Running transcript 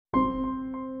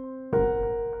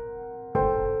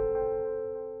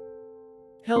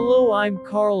Hello, I'm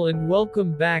Carl and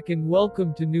welcome back and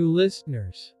welcome to new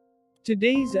listeners.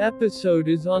 Today's episode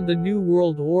is on the New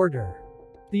World Order.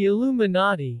 The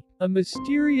Illuminati, a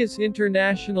mysterious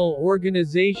international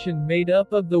organization made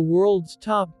up of the world's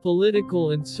top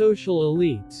political and social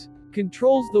elites,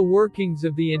 controls the workings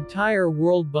of the entire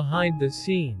world behind the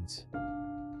scenes.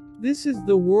 This is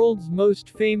the world's most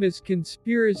famous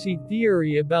conspiracy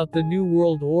theory about the New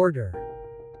World Order.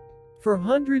 For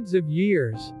hundreds of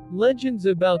years, legends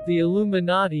about the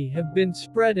Illuminati have been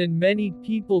spread and many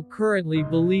people currently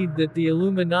believe that the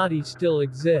Illuminati still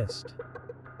exist.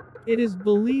 It is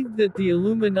believed that the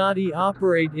Illuminati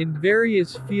operate in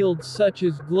various fields such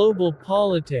as global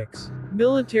politics,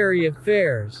 military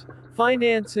affairs,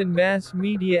 finance and mass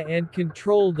media and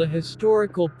control the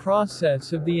historical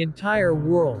process of the entire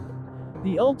world.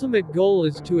 The ultimate goal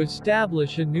is to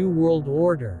establish a new world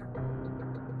order.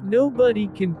 Nobody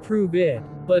can prove it,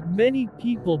 but many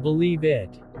people believe it.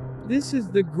 This is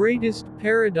the greatest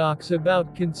paradox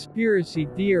about conspiracy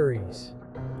theories.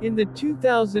 In the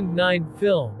 2009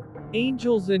 film,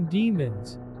 Angels and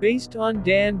Demons, based on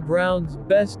Dan Brown's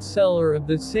bestseller of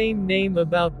the same name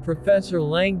about Professor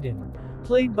Langdon,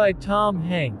 played by Tom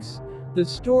Hanks, the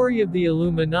story of the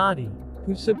Illuminati,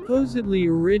 who supposedly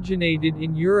originated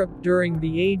in Europe during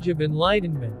the Age of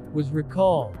Enlightenment, was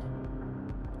recalled.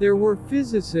 There were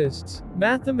physicists,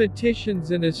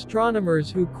 mathematicians and astronomers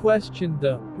who questioned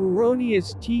the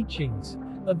erroneous teachings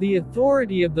of the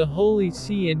authority of the Holy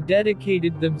See and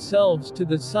dedicated themselves to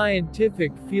the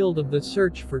scientific field of the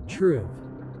search for truth.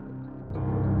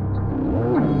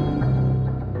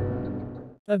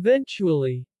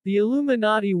 Eventually, the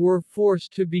Illuminati were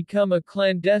forced to become a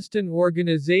clandestine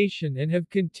organization and have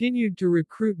continued to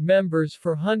recruit members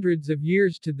for hundreds of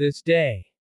years to this day.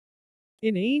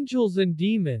 In Angels and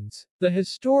Demons, the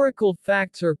historical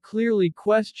facts are clearly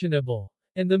questionable,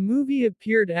 and the movie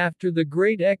appeared after the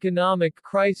great economic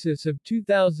crisis of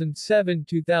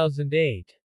 2007-2008.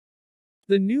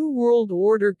 The New World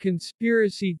Order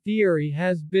conspiracy theory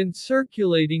has been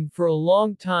circulating for a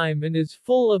long time and is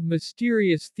full of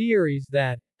mysterious theories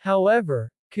that,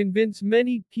 however, convince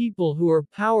many people who are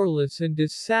powerless and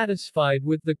dissatisfied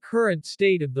with the current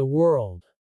state of the world.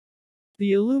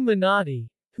 The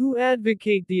Illuminati, who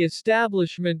advocate the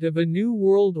establishment of a new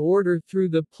world order through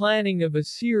the planning of a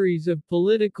series of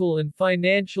political and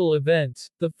financial events.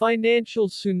 The financial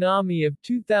tsunami of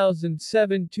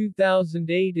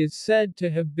 2007-2008 is said to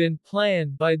have been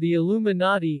planned by the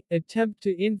Illuminati, attempt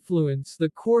to influence the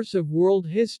course of world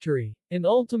history, and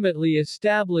ultimately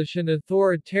establish an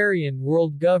authoritarian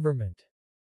world government.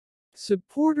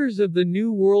 Supporters of the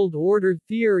New World Order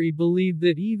theory believe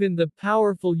that even the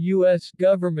powerful U.S.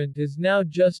 government is now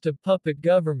just a puppet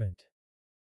government.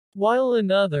 While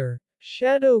another,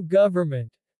 shadow government,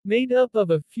 made up of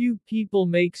a few people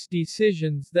makes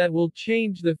decisions that will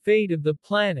change the fate of the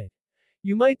planet,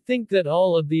 you might think that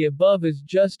all of the above is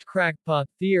just crackpot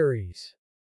theories.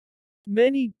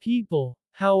 Many people,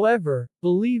 however,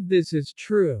 believe this is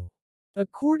true.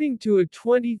 According to a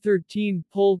 2013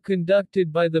 poll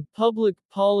conducted by the Public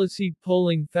Policy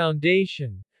Polling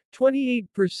Foundation,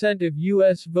 28% of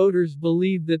U.S. voters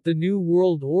believe that the New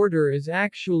World Order is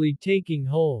actually taking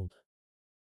hold.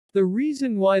 The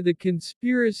reason why the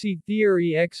conspiracy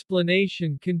theory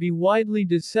explanation can be widely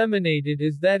disseminated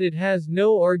is that it has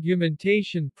no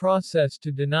argumentation process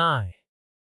to deny.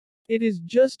 It is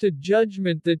just a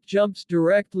judgment that jumps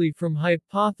directly from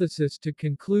hypothesis to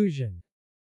conclusion.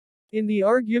 In the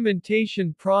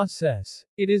argumentation process,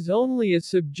 it is only a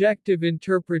subjective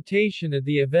interpretation of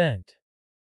the event.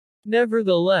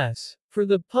 Nevertheless, for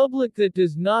the public that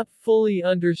does not fully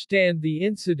understand the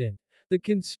incident, the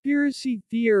conspiracy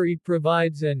theory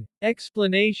provides an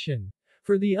explanation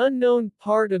for the unknown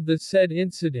part of the said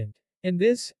incident, and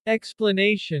this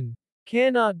explanation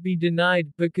cannot be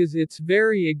denied because its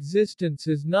very existence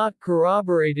is not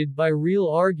corroborated by real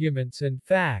arguments and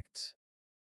facts.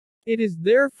 It is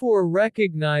therefore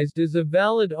recognized as a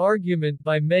valid argument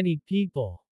by many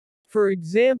people. For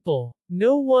example,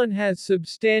 no one has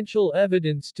substantial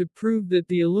evidence to prove that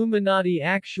the Illuminati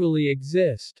actually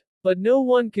exist, but no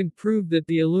one can prove that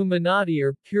the Illuminati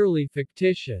are purely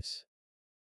fictitious.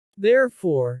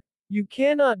 Therefore, you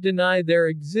cannot deny their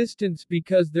existence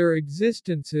because their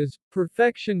existence is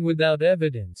perfection without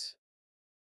evidence.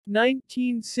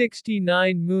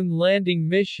 1969 Moon Landing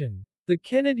Mission, the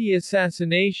Kennedy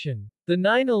assassination, the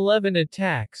 9/11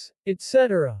 attacks,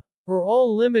 etc., are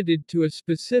all limited to a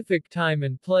specific time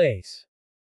and place.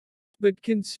 But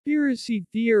conspiracy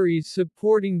theories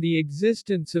supporting the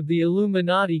existence of the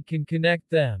Illuminati can connect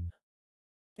them.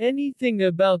 Anything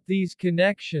about these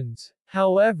connections,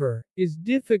 however, is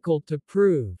difficult to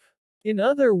prove. In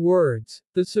other words,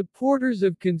 the supporters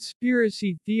of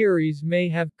conspiracy theories may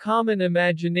have common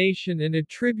imagination and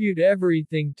attribute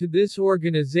everything to this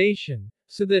organization,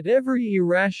 so that every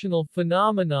irrational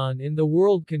phenomenon in the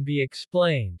world can be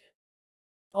explained.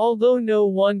 Although no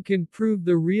one can prove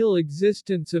the real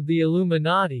existence of the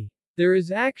Illuminati, there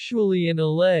is actually an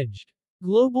alleged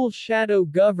global shadow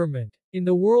government in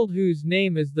the world whose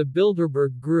name is the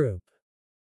Bilderberg Group.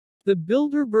 The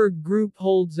Bilderberg Group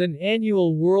holds an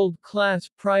annual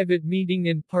world-class private meeting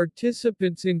and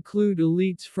participants include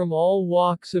elites from all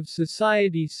walks of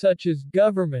society such as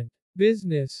government,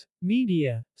 business,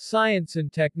 media, science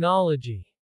and technology.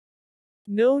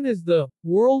 Known as the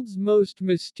world's most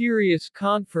mysterious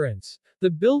conference, the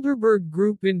Bilderberg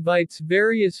Group invites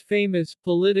various famous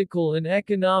political and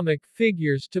economic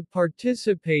figures to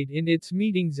participate in its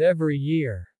meetings every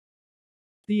year.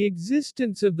 The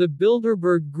existence of the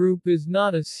Bilderberg Group is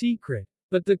not a secret,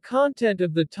 but the content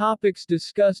of the topics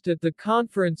discussed at the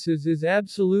conferences is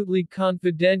absolutely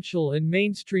confidential and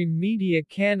mainstream media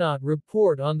cannot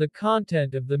report on the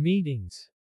content of the meetings.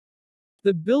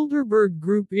 The Bilderberg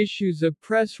Group issues a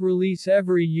press release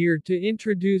every year to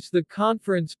introduce the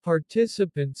conference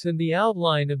participants and the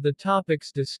outline of the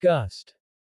topics discussed.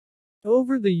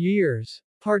 Over the years,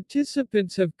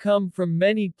 participants have come from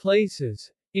many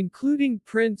places, including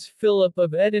Prince Philip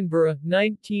of Edinburgh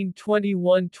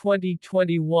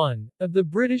 1921-2021, of the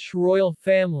British royal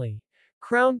family,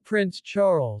 Crown Prince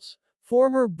Charles,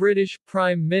 former British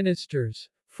Prime Ministers,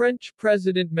 French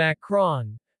President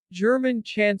Macron, German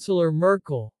Chancellor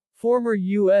Merkel, former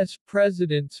US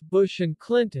Presidents Bush and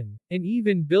Clinton, and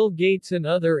even Bill Gates and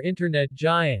other internet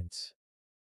giants.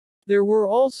 There were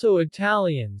also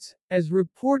Italians, as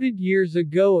reported years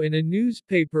ago in a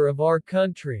newspaper of our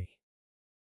country.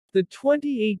 The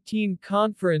 2018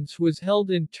 conference was held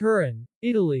in Turin,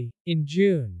 Italy, in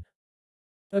June.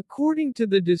 According to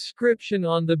the description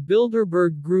on the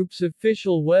Bilderberg Group's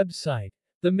official website,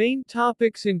 the main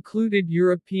topics included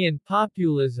European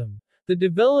populism, the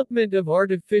development of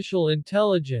artificial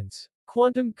intelligence,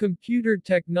 quantum computer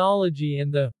technology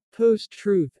and the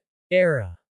post-truth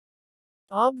era.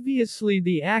 Obviously,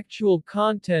 the actual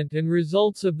content and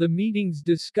results of the meeting's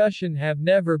discussion have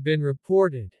never been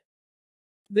reported.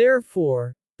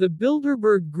 Therefore, the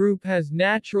Bilderberg Group has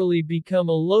naturally become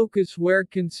a locus where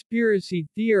conspiracy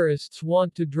theorists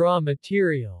want to draw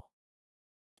material.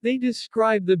 They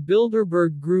describe the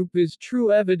Bilderberg Group as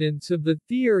true evidence of the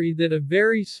theory that a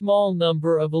very small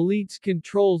number of elites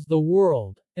controls the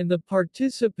world, and the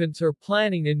participants are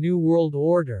planning a new world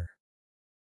order.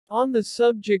 On the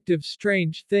subject of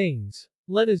strange things,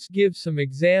 let us give some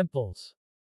examples.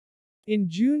 In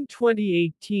June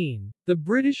 2018, the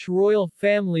British royal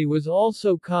family was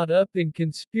also caught up in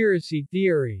conspiracy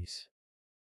theories.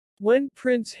 When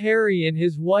Prince Harry and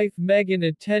his wife Meghan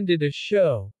attended a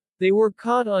show, they were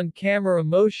caught on camera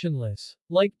motionless,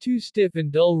 like two stiff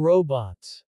and dull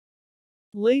robots.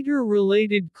 Later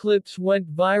related clips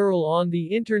went viral on the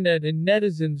internet and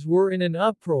netizens were in an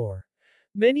uproar.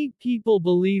 Many people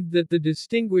believed that the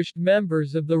distinguished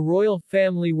members of the royal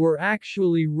family were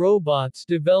actually robots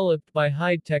developed by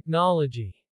high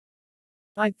technology.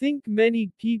 I think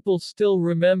many people still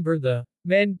remember the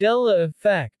Mandela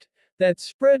effect that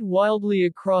spread wildly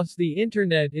across the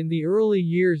internet in the early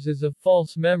years as a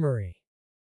false memory.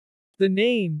 The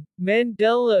name,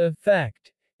 Mandela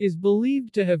effect, is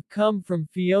believed to have come from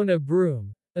Fiona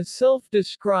Broome, a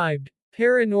self-described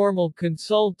paranormal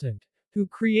consultant, who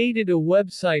created a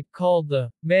website called the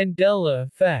Mandela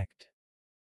Effect.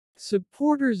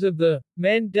 Supporters of the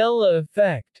Mandela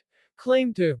Effect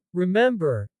claim to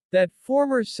remember that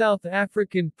former South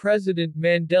African President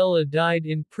Mandela died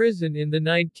in prison in the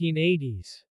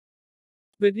 1980s.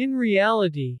 But in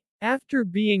reality, after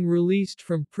being released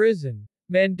from prison,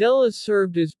 Mandela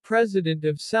served as President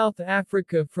of South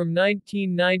Africa from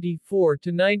 1994 to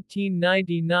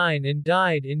 1999 and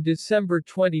died in December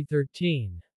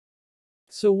 2013.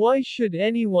 So why should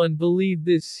anyone believe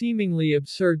this seemingly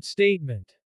absurd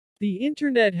statement? The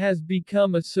internet has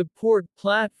become a support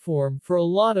platform for a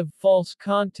lot of false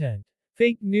content,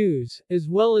 fake news, as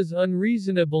well as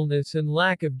unreasonableness and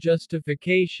lack of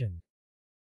justification.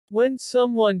 When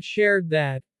someone shared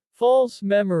that false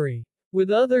memory with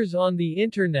others on the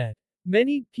internet,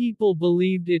 many people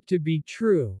believed it to be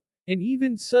true, and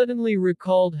even suddenly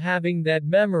recalled having that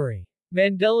memory.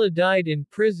 Mandela died in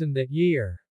prison that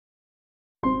year.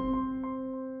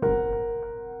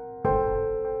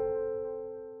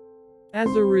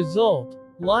 As a result,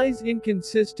 lies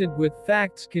inconsistent with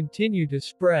facts continue to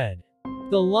spread.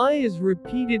 The lie is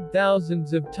repeated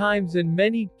thousands of times and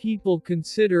many people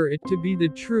consider it to be the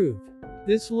truth.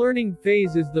 This learning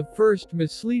phase is the first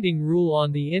misleading rule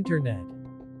on the internet.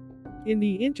 In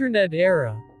the internet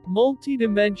era,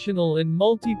 multidimensional and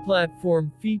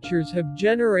multi-platform features have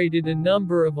generated a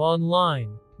number of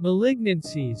online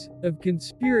malignancies of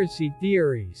conspiracy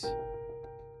theories.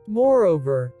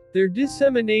 Moreover, their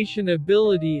dissemination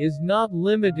ability is not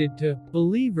limited to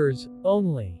believers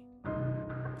only.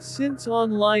 Since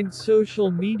online social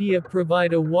media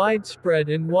provide a widespread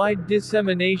and wide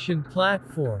dissemination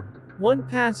platform, one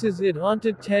passes it on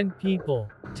to 10 people,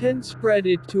 10 spread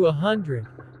it to 100,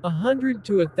 100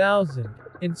 to 1,000,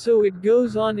 and so it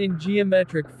goes on in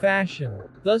geometric fashion,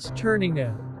 thus turning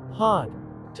a hot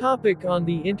topic on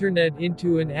the internet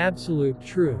into an absolute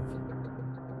truth.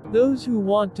 Those who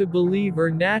want to believe are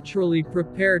naturally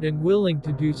prepared and willing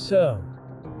to do so.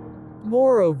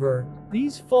 Moreover,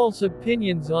 these false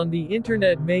opinions on the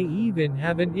internet may even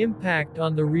have an impact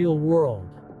on the real world.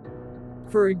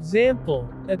 For example,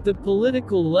 at the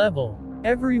political level,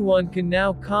 everyone can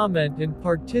now comment and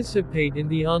participate in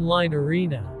the online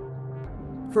arena.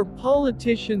 For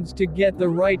politicians to get the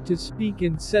right to speak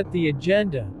and set the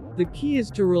agenda, the key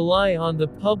is to rely on the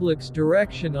public's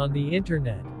direction on the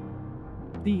internet.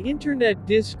 The internet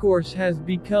discourse has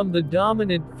become the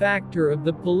dominant factor of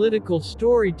the political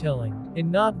storytelling,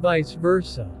 and not vice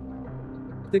versa.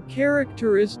 The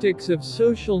characteristics of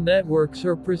social networks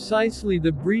are precisely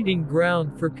the breeding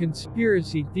ground for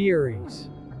conspiracy theories.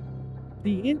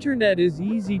 The internet is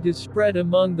easy to spread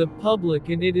among the public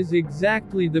and it is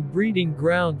exactly the breeding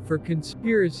ground for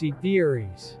conspiracy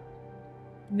theories.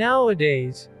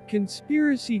 Nowadays,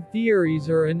 conspiracy theories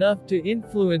are enough to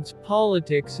influence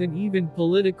politics and even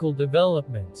political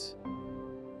developments.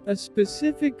 A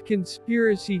specific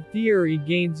conspiracy theory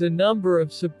gains a number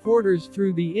of supporters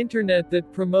through the internet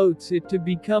that promotes it to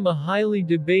become a highly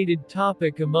debated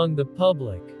topic among the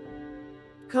public.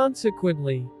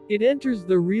 Consequently, it enters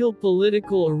the real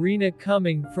political arena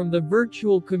coming from the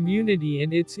virtual community,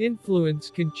 and its influence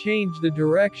can change the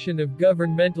direction of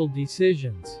governmental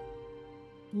decisions.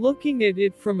 Looking at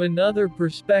it from another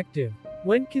perspective,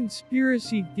 when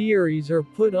conspiracy theories are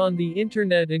put on the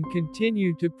internet and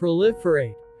continue to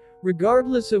proliferate,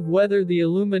 regardless of whether the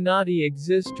Illuminati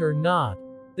exist or not,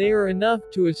 they are enough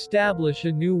to establish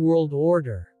a new world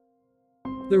order.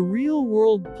 The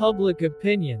real-world public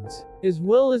opinions, as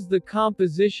well as the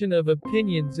composition of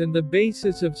opinions and the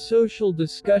basis of social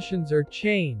discussions are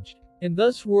changed, and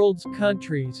thus world's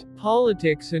countries,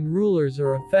 politics and rulers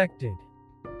are affected.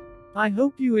 I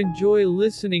hope you enjoy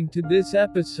listening to this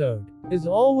episode. As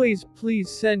always, please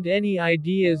send any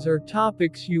ideas or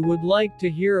topics you would like to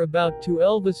hear about to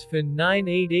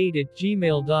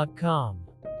elvisfan988@gmail.com.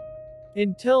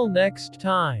 Until next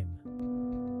time.